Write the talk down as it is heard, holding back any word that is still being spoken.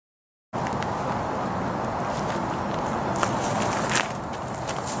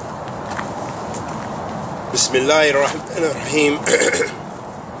Bismillahir Rahmanir Rahim.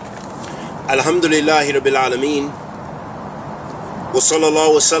 Alhamdulillahi Rabbil Alameen. Wa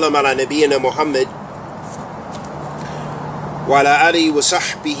sallallahu wa sallam ala nabiyyina Muhammad wa ala alihi wa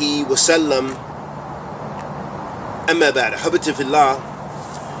sahbihi wa sallam. Amma ba'd. Hadeeth fillah.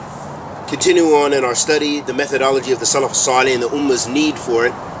 Continue on in our study, the methodology of the Salaf Saalih and the Ummah's need for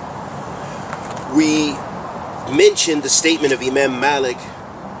it. We mentioned the statement of Imam Malik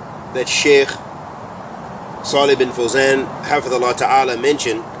that Sheikh Saalih bin Fawzan, Hafidhullah Ta'ala,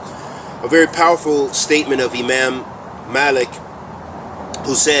 mentioned. A very powerful statement of Imam Malik,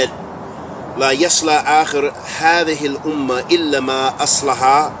 who said, La yasla akhir hadhihi al-umma illa ma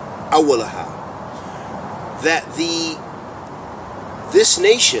aslaha awwalaha. That this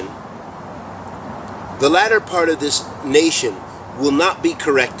nation, the latter part of this nation, will not be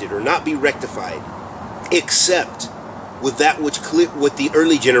corrected or not be rectified except with that which the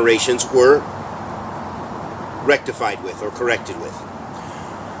early generations were rectified with or corrected with.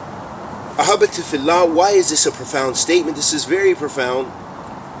 Ahabbati fillah, why is this a profound statement? This is very profound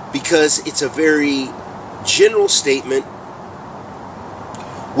because it's a very general statement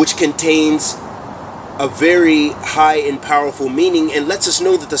which contains a very high and powerful meaning and lets us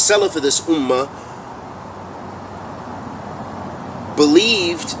know that the Salaf of this Ummah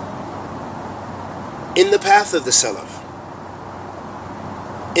believed in the path of the Salaf,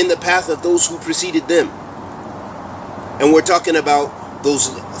 in the path of those who preceded them. And we're talking about the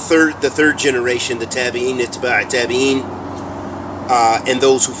third generation, the Tabi'in, Itba' Tabi'in, and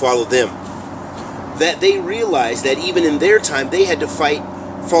those who followed them. That they realized that even in their time, they had to fight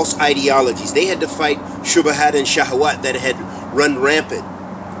false ideologies. They had to fight shubahat and shahawat that had run rampant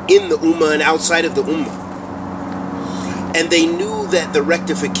in the Ummah and outside of the Ummah. And they knew that the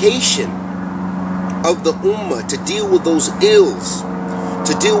rectification of the Ummah to deal with those ills,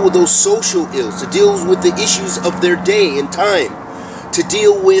 to deal with those social ills, to deal with the issues of their day and time, to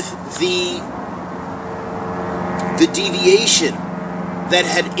deal with the deviation that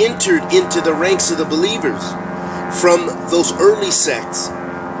had entered into the ranks of the believers from those early sects,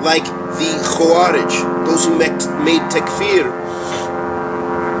 like the Khawaarij, those who made takfir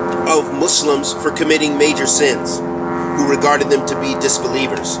of Muslims for committing major sins, who regarded them to be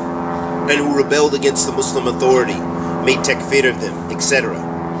disbelievers, and who rebelled against the Muslim authority, made takfir of them, etc.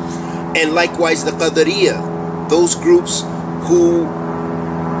 And likewise the Qadariyah, those groups who,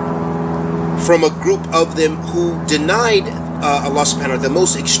 from a group of them who denied Allah subhanahu wa ta'ala, the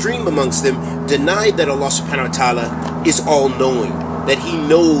most extreme amongst them, denied that Allah subhanahu wa ta'ala is all-knowing, that He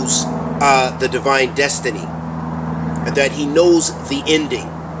knows the divine destiny, and that He knows the ending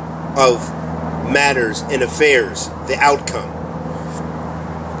of matters and affairs, the outcome.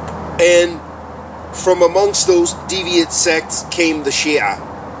 And from amongst those deviant sects came the Shia,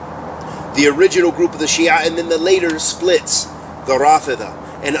 the original group of the Shia, and then the later splits, the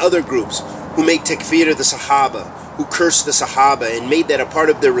Raafidah and other groups who made takfir of the Sahaba, who cursed the Sahaba and made that a part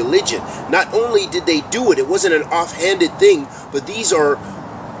of their religion. Not only did they do it, it wasn't an offhanded thing, but these are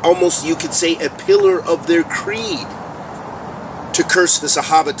almost, you could say, a pillar of their creed, to curse the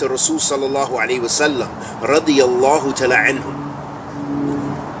Sahaba to Rasul sallallahu alayhi wa sallam, radiyallahu ta'ala anhum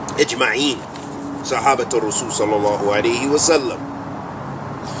ijma'een, Sahaba to Rasul sallallahu alayhi wa sallam.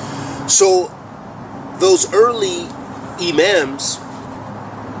 So those early Imams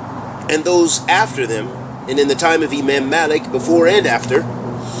and those after them, and in the time of Imam Malik, before and after,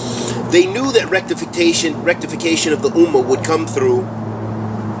 they knew that rectification of the Ummah would come through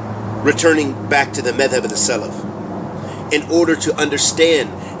returning back to the madhab of the Salaf, in order to understand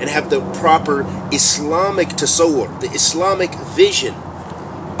and have the proper Islamic tasawwur, the Islamic vision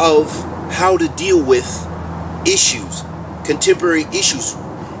of how to deal with issues, contemporary issues.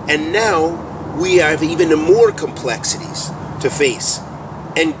 And now we have even more complexities to face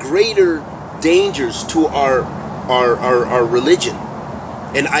and greater dangers to our religion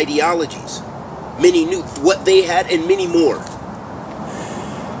and ideologies. Many knew what they had and many more.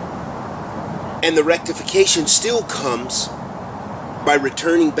 And the rectification still comes by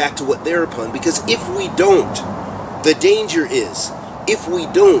returning back to what they're upon. Because if we don't, the danger is, if we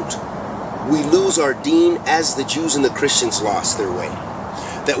don't, we lose our deen as the Jews and the Christians lost their way.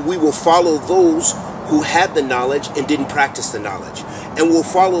 That we will follow those who had the knowledge and didn't practice the knowledge. And we'll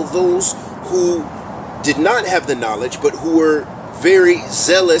follow those who did not have the knowledge but who were very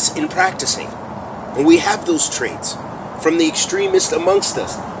zealous in practicing. And we have those traits from the extremists amongst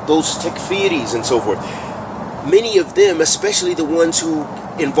us, those takfiris and so forth. Many of them, especially the ones who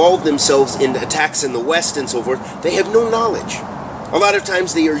involve themselves in attacks in the West and so forth, they have no knowledge. A lot of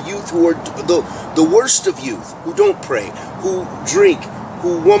times they are youth who are the worst of youth, who don't pray, who drink,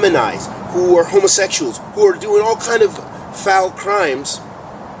 who womanize, who are homosexuals, who are doing all kind of foul crimes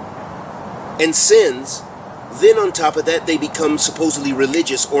and sins, then on top of that they become supposedly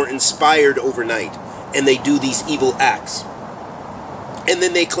religious or inspired overnight, and they do these evil acts, and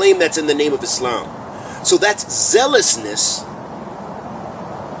then they claim that's in the name of Islam. So that's zealousness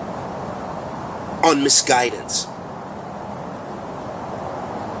on misguidance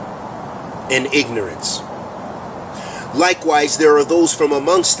and ignorance. Likewise, there are those from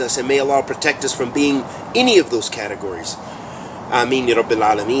amongst us, and may Allah protect us from being any of those categories, Ameen Ya Rabbil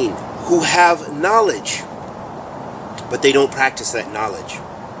Alameen, who have knowledge, but they don't practice that knowledge.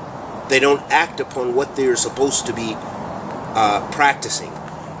 They don't act upon what they're supposed to be practicing.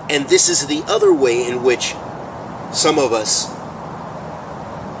 And this is the other way in which some of us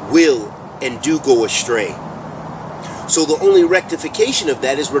will and do go astray. So the only rectification of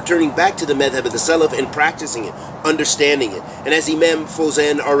that is returning back to the madhab of the Salaf and practicing it, understanding it. And as Imam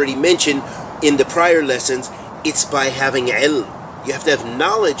Fawzan already mentioned in the prior lessons, it's by having ilm. You have to have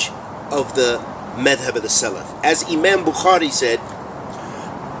knowledge of the madhab of the Salaf. As Imam Bukhari said,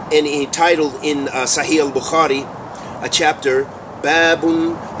 and he titled in Sahih al-Bukhari a chapter,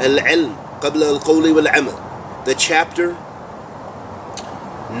 Babun al-Ilm Qabla al-Qawli wal-Amal. The chapter,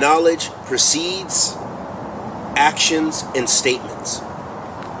 knowledge precedes actions and statements,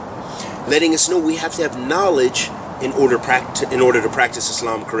 letting us know we have to have knowledge in order to practice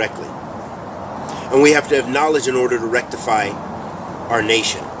Islam correctly, and we have to have knowledge in order to rectify our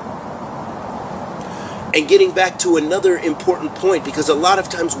nation. And getting back to another important point, because a lot of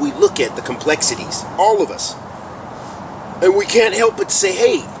times we look at the complexities, all of us, and we can't help but say,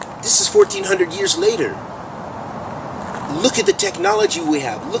 hey, this is 1400 years later. Look at the technology we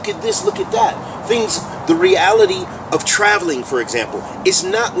have. Look at this, look at that. Things, the reality of traveling, for example, is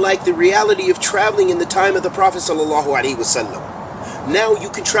not like the reality of traveling in the time of the Prophet ﷺ. Now you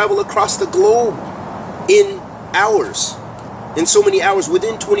can travel across the globe in hours, in so many hours,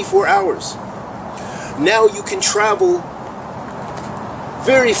 within 24 hours. Now you can travel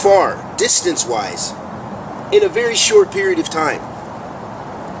very far, distance-wise, in a very short period of time.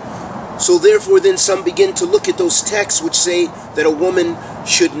 So therefore then some begin to look at those texts which say that a woman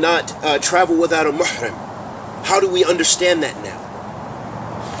should not travel without a muhrim. How do we understand that now?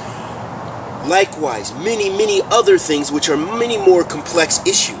 Likewise, many other things which are many more complex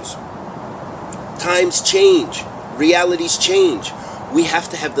issues. Times change, realities change. We have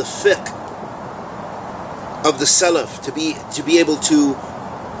to have the fiqh of the Salaf to be able to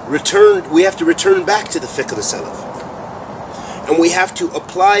return. We have to return back to the fiqh of the Salaf. And we have to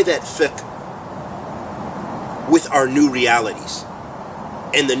apply that fiqh with our new realities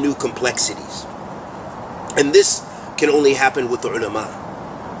and the new complexities. And this can only happen with the ulama,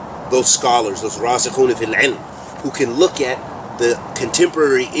 those scholars, those rasikhun fil ilm, who can look at the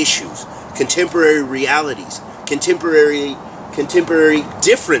contemporary issues, contemporary realities, contemporary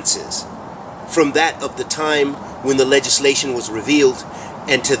differences from that of the time when the legislation was revealed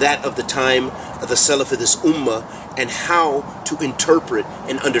and to that of the time of the Salaf of this Ummah, and how to interpret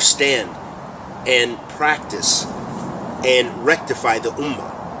and understand and practice and rectify the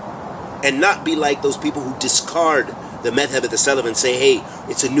Ummah, and not be like those people who discard the madhab of the Salaf and say, hey,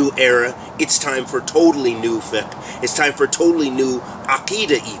 it's a new era, it's time for totally new fiqh, it's time for totally new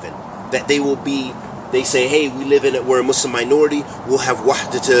aqidah even, that they say, hey, we're a Muslim minority, we'll have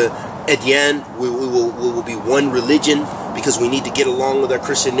wahdat adyan, we will be one religion because we need to get along with our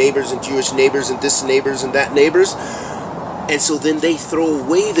Christian neighbors and Jewish neighbors and this neighbors and that neighbors. And so then they throw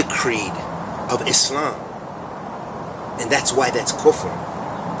away the creed of Islam, and that's why that's kufr.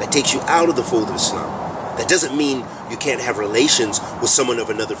 That takes you out of the fold of Islam. That doesn't mean you can't have relations with someone of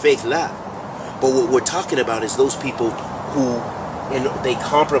another faith, la. But what we're talking about is those people who they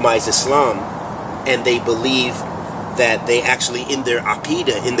compromise Islam, and they believe that they actually, in their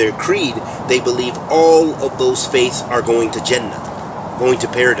aqidah, in their creed, they believe all of those faiths are going to Jannah, going to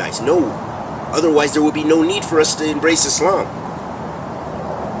paradise. No. Otherwise there would be no need for us to embrace Islam.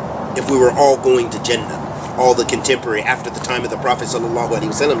 If we were all going to Jannah, all the contemporary after the time of the Prophet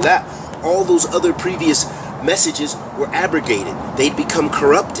ﷺ, that all those other previous messages were abrogated. They'd become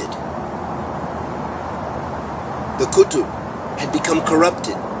corrupted. The kutub had become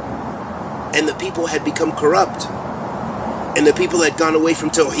corrupted, and the people had become corrupt, and the people had gone away from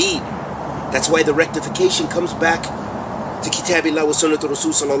Tawheed. That's why the rectification comes back to Kitabillah wa Sunnat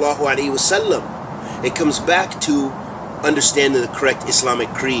Rasul sallallahu alayhi wa sallam. It comes back to understanding the correct Islamic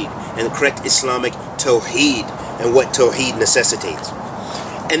creed and the correct Islamic Tawheed and what Tawheed necessitates.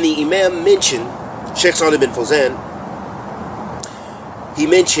 And the Imam mentioned, Sheikh Saalih bin Fawzan, he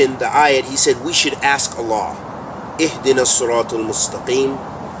mentioned the ayat. He said we should ask Allah, Ihdina as-siratal mustaqim,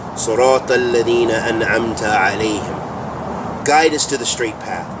 صراط الذين أنعمت عليهم. Guide us to the straight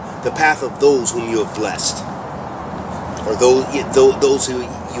path, the path of those whom you have blessed, or those who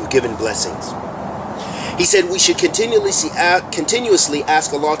you've given blessings. He said we should continuously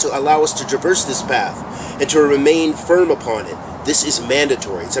ask Allah to allow us to traverse this path and to remain firm upon it. This is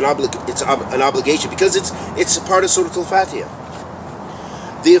mandatory. It's an obligation, because it's a part of Surah Al-Fatiha.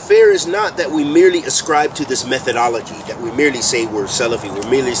 The affair is not that we merely ascribe to this methodology, that we merely say we're Salafi, we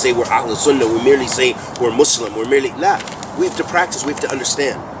merely say we're Ahl Sunnah, we merely say we're Muslim, we have to practice, we have to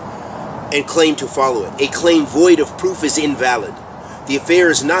understand, and claim to follow it. A claim void of proof is invalid. The affair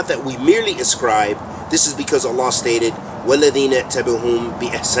is not that we merely ascribe. This is because Allah stated, وَالَّذِينَ اتَّبَعُوهُمْ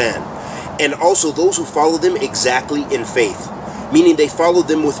بِإِحْسَانٍ, and also those who follow them exactly in faith, meaning they follow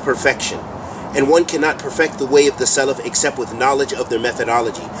them with perfection. And one cannot perfect the way of the Salaf except with knowledge of their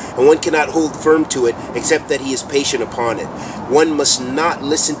methodology, and one cannot hold firm to it except that he is patient upon it. One must not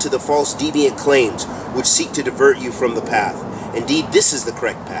listen to the false deviant claims which seek to divert you from the path. Indeed, this is the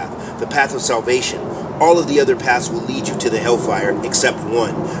correct path, the path of salvation. All of the other paths will lead you to the hellfire except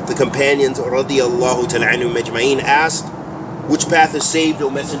one. The companions radiyallahu ta'ala anhum ajma'in asked, which path is saved, O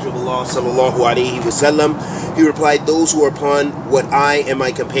Messenger of Allah sallallahu alayhi wasallam? He replied, those who are upon what I and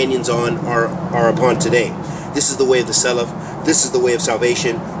my companions are upon today. This is the way of the Salaf. This is the way of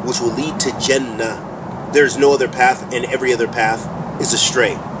salvation, which will lead to Jannah. There is no other path, and every other path is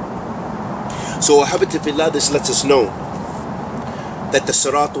astray. So, Ahabati fillah, this lets us know that the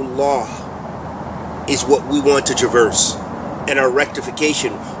Siratullah is what we want to traverse, and our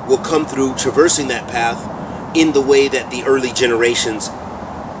rectification will come through traversing that path in the way that the early generations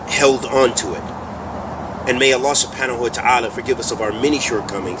held on to it. And may Allah subhanahu wa ta'ala forgive us of our many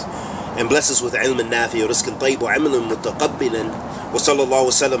shortcomings and bless us with ilm nafi, rizqan tayyib, wa amalan mutaqabbilan, wa sallallahu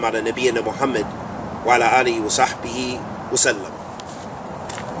wa sallam ala nabiyyina Muhammad wa ala alihi wa sahbihi wa sallam.